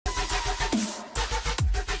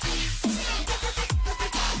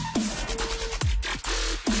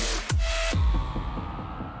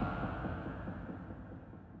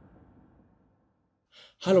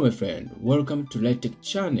Hello my friend, welcome to LightTech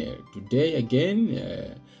channel. Today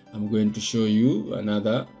again I'm going to show you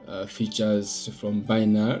another features from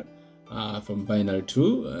binary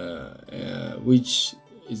tool which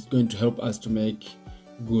is going to help us to make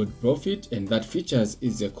good profit, and that features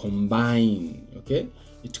is a combine. Okay,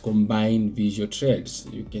 it combine visual trades.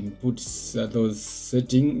 You can put those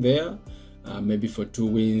setting there, maybe for 2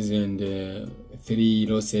 wins and 3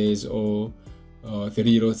 losses, or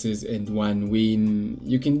 3 losses and 1 win.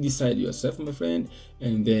 You can decide yourself, my friend,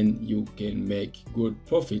 and then you can make good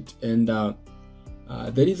profit. And the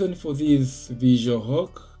reason for this visual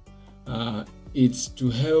hook, it's to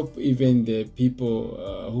help even the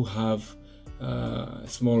people who have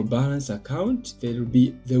small balance account. They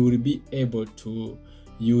will be able to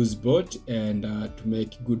use bot and to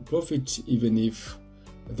make good profit even if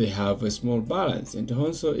they have a small balance. And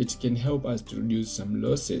also it can help us to reduce some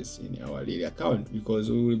losses in our real account, because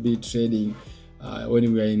we will be trading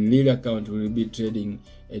when we are in real account, we will be trading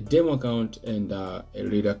a demo account and a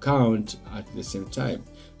real account at the same time.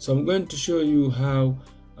 So I'm going to show you how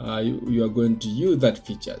you are going to use that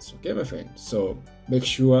features. Okay, my friend, so make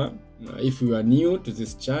sure if you are new to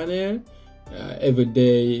this channel, every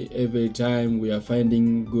day, every time we are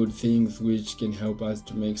finding good things which can help us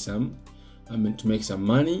to make some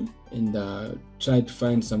money, and try to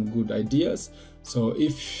find some good ideas. So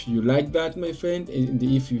if you like that, my friend, and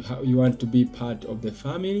if you want to be part of the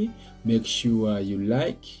family, make sure you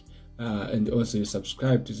like and also you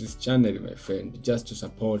subscribe to this channel, my friend, just to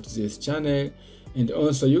support this channel. And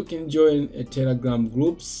also you can join a Telegram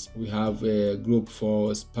groups. We have a group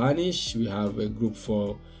for Spanish, we have a group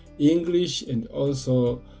for English, and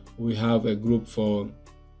also we have a group for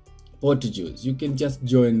Portuguese. You can just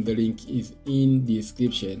join, the link is in the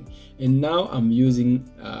description. And now I'm using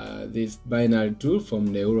this binary tool from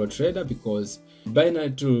NeuroNalTrader, because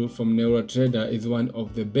binary tool from NeuroNalTrader is one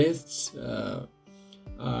of the best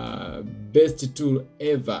tool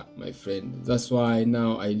ever, my friend. That's why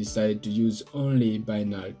now I decided to use only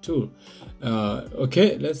binary tool.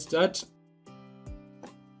 Okay, let's start.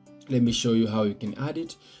 Let me show you how you can add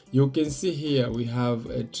it. You can see here we have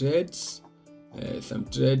a trades, some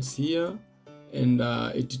trades here, and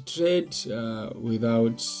it trades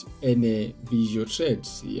without any visual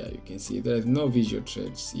trades here. You can see there is no visual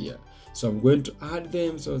trades here, so I'm going to add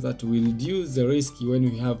them so that we reduce the risk when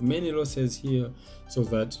we have many losses here, so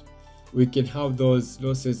that we can have those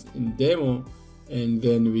losses in demo, and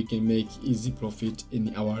then we can make easy profit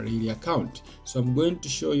in our real account. So I'm going to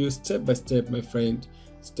show you step by step, my friend.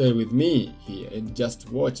 Stay with me here and just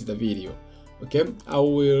watch the video. Okay, I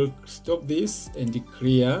will stop this and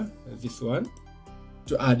clear this one.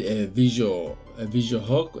 To add a visual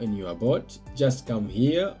hook in your bot, just come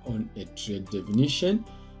here on a trade definition,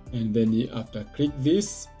 and then after click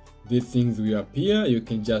this, these things will appear. You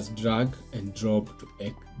can just drag and drop to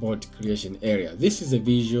a bot creation area. This is a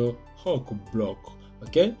visual hook block.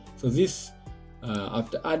 Okay, so this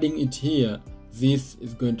after adding it here, this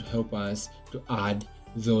is going to help us to add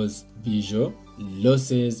those visual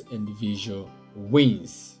losses and visual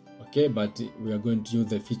wins. Okay, but we are going to use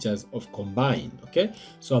the features of combine. Okay,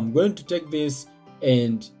 so I'm going to take this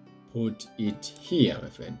and put it here, my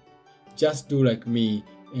friend. Just do like me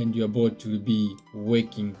and your bot will be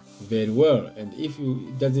working very well. And if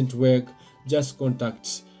it doesn't work, just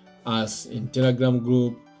contact us in Telegram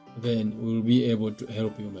group, then we'll be able to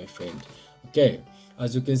help you, my friend. Okay,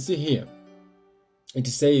 as you can see here, it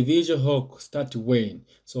says visual hook start weighing.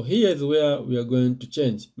 So here is where we are going to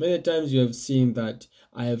change. Many times you have seen that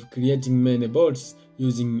I have creating many bots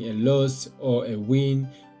using a loss or a win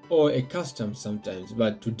or a custom sometimes,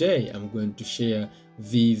 but today I'm going to share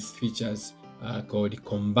these features called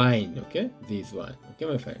combine. Okay, this one. Okay,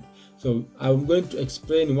 my friend, so I'm going to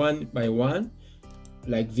explain one by one.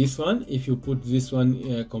 Like this one, if you put this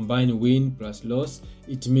one combine win plus loss,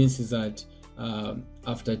 it means that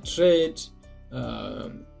after trade,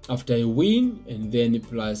 after a win and then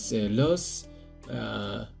plus a loss,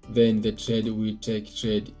 then the trade will take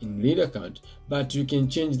trade in real account. But you can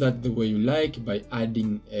change that the way you like by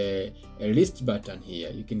adding a list button here.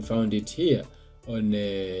 You can find it here on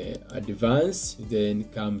advance, then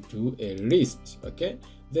come to a list. Okay,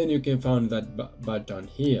 then you can find that button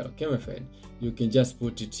here. Okay, my friend, you can just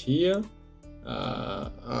put it here.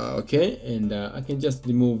 Okay, and I can just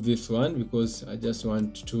remove this one because I just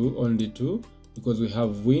want only two, because we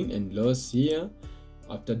have win and loss here.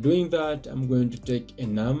 After doing that, I'm going to take a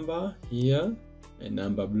number here, a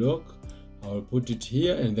number block. I will put it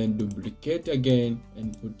here and then duplicate again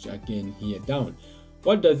and put again here down.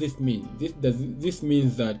 What does this mean? This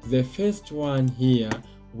means that the first one here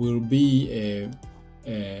will be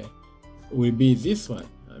will be this one.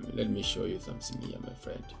 Let me show you something here, my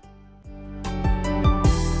friend.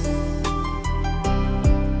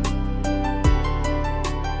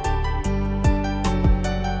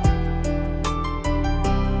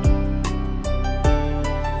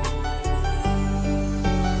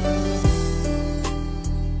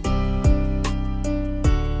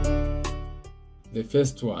 The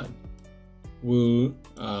first one will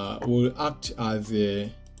act as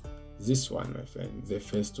this one, my friend. The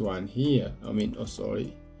first one here,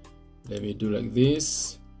 sorry, let me do like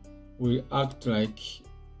this, will act like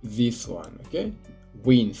this one, okay?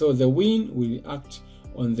 Win. So the win will act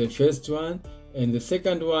on the first one, and the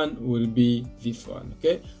second one will be this one,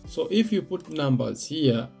 okay? So if you put numbers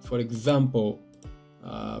here, for example,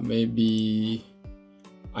 maybe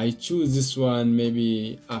I choose this one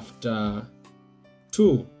maybe after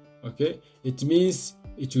 2, okay? It means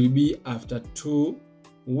it will be after 2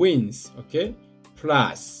 wins, okay?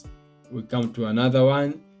 Plus we come to another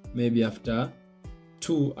one maybe after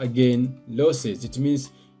 2 again losses. It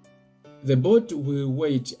means the bot will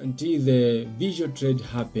wait until the visual trade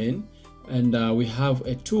happen, and we have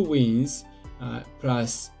a 2 wins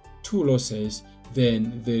plus 2 losses,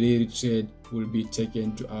 then the real trade will be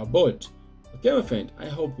taken to our bot. Okay, my friend, I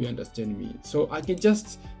hope you understand me. So I can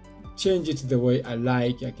just change it the way I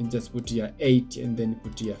like. I can just put here 8 and then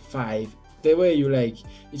put here 5, the way you like.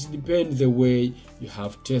 It depends the way you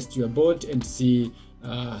have test your bot and see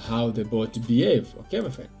how the bot behave. Okay, my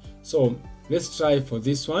friend, so let's try for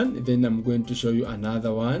this one, then I'm going to show you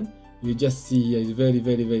another one. You just see here, it's very,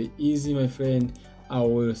 very, very easy, my friend. I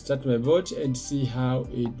will start my bot and see how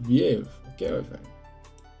it behaves. Okay, my friend.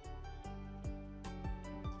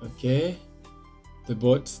 Okay, the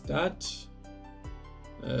bot start.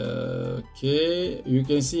 Okay, you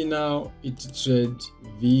can see now it trade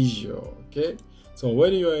visual. Okay, so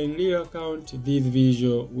when you are in real account, this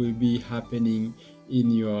visual will be happening in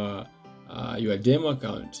your demo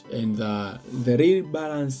account, and the real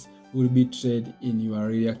balance will be traded in your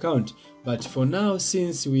real account. But for now,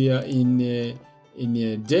 since we are in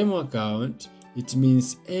a demo account, it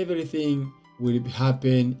means everything will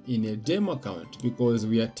happen in a demo account because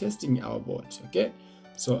we are testing our bot. Okay,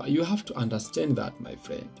 so you have to understand that, my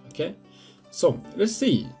friend. Okay, so let's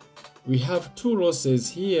see, we have 2 losses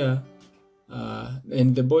here,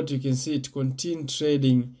 and the bot, you can see it continue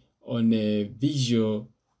trading on a visual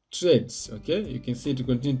trades. Okay, you can see it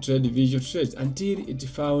continue trading visual trades until it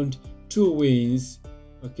found 2 wins.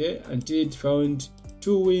 Okay, until it found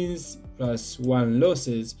 2 wins plus 1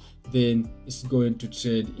 losses, then it's going to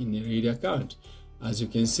trade in a real account. As you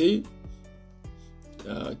can see,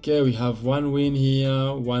 okay, we have 1 win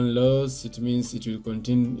here, 1 loss. It means it will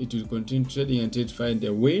continue trading until it find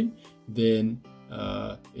a win, then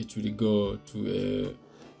it will go to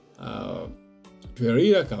a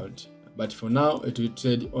real account. But for now, it will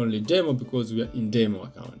trade only demo because we are in demo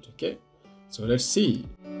account. Okay, so let's see.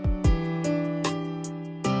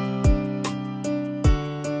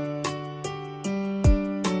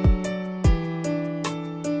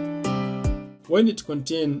 When it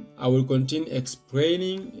continue, I will continue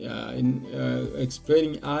explaining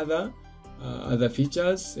explaining other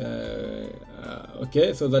features.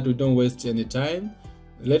 Okay, so that we don't waste any time.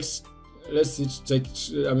 Let's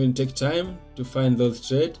take time to find those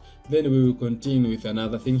trades. Then we will continue with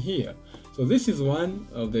another thing here. So this is one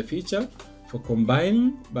of the feature for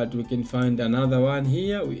combining, but we can find another one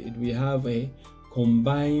here. We have a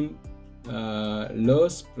combine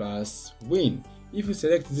loss plus win. If you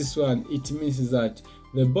select this one, it means that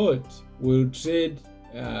the bot will trade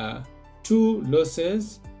 2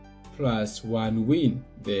 losses plus 1 win,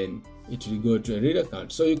 then it will go to a real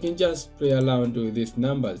account. So you can just play around with these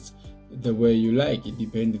numbers the way you like. It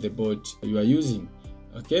depends the bot you are using.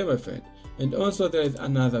 Okay, my friend. And also there is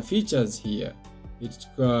another features here. It's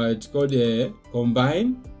called a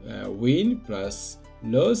combine win plus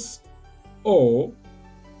loss, or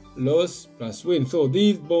loss plus win. So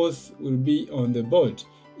these both will be on the board.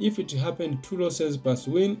 If it happened 2 losses plus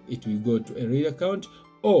win, it will go to a real account,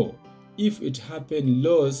 or if it happened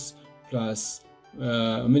loss plus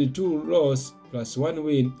 2 loss plus 1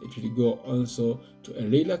 win, it will go also to a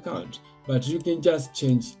real account. But you can just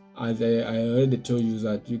change, as I already told you,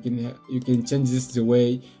 that you can change this the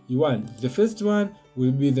way you want. The first one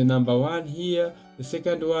will be the number 1 here. The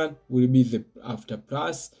second one will be the after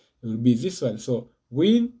plus, it will be this one. So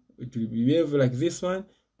win, it will behave like this one.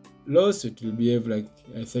 Loss, it will behave like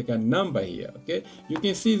a second number here. Okay, you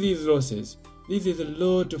can see these losses. This is a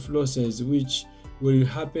lot of losses which will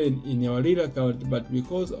happen in our real account, but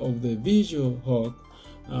because of the visual hook,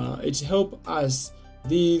 it helps us.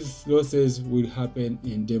 These losses will happen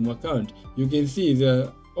in demo account. You can see there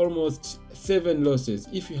are almost 7 losses.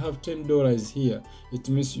 If you have $10 here, it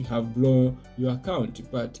means you have blown your account,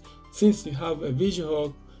 but since you have a visual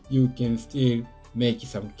hook, you can still make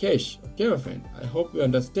some cash. Okay, my friend, I hope you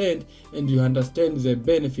understand, and you understand the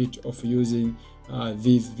benefit of using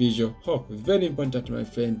this visual hook. It's very important, my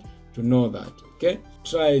friend, to know that. Okay,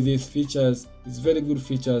 try these features. It's very good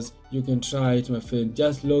features. You can try it, my friend.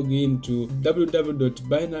 Just log in to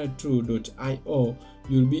www.binarytool.io.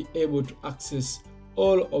 You'll be able to access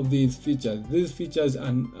all of these features. These features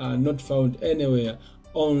are not found anywhere,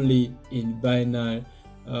 only in binary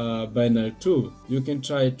tool. You can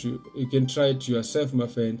try it yourself, my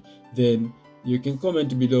friend. Then you can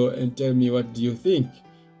comment below and tell me what do you think.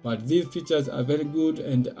 But these features are very good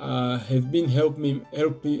and have been helping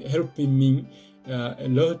me a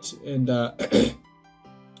lot, and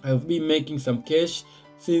I've been making some cash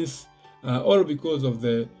since all because of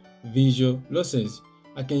the visual losses.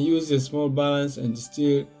 I can use a small balance and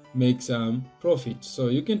still make some profit. So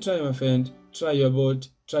you can try, my friend. Try your bot,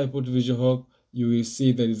 try put visual hook. You will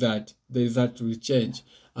see the result. The result will change.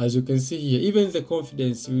 As you can see here, even the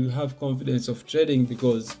confidence, you will have confidence of trading,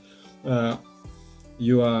 because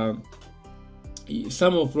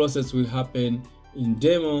some of losses will happen in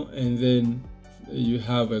demo, and then you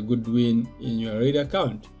have a good win in your real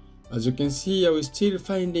account. As you can see here, we're still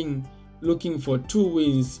looking for 2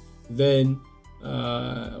 wins, then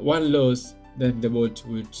 1 loss, then the bot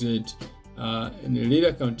will trade in the real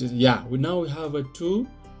account. Yeah, now we have a 2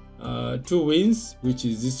 wins, which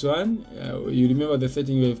is this one. You remember the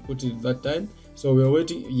setting we have put it that time, so we're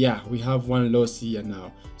waiting. Yeah, we have 1 loss here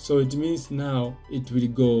now, so it means now it will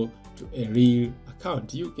go to a real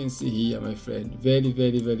account. You can see here, my friend, very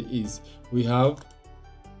easy. We have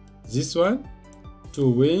this one, 2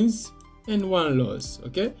 wins and 1 loss.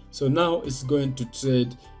 Okay, so now it's going to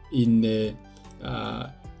trade in the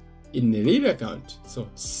real account. So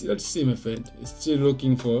let's see, my friend. It's still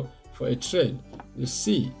looking for a trade. Let's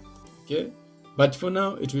see. Okay, but for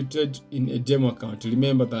now it will trade in a demo account.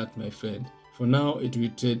 Remember that, my friend. For now it will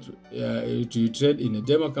trade in a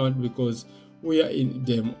demo account, because we are in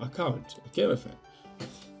demo account. Okay, my friend,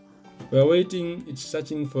 we're waiting. It's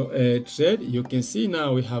searching for a trade. You can see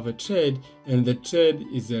now we have a trade, and the trade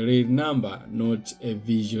is a real number, not a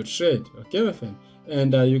visual trade. Okay, my friend,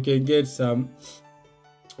 and you can get some.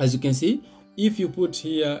 As you can see, if you put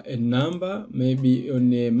here a number, maybe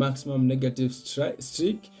on a maximum negative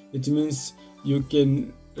streak, it means you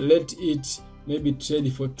can let it maybe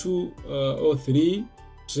trade for 2 or 3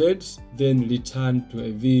 trades, then return to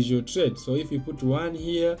a visual trade. So if you put 1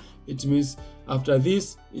 here, it means after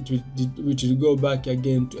this it will go back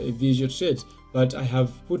again to a visual trade. But I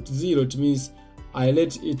have put 0, it means I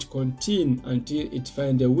let it continue until it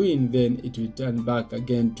finds a win, then it will turn back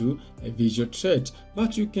again to a visual trade.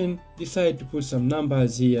 But you can decide to put some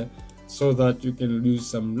numbers here so that you can lose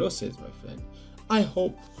some losses, my friend. I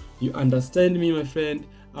hope you understand me, my friend.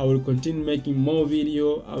 I will continue making more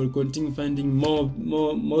video. I will continue finding more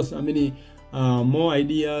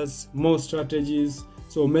ideas, more strategies.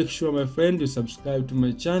 So make sure, my friend, you subscribe to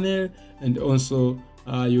my channel, and also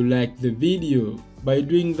you like the video. By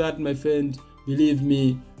doing that, my friend, believe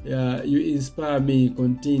me, you inspire me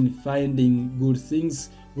continue finding good things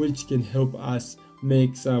which can help us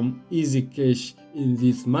make some easy cash in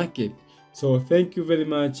this market. So thank you very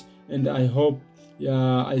much, and I hope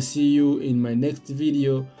I see you in my next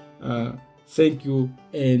video. Thank you,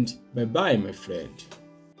 and bye bye, my friend.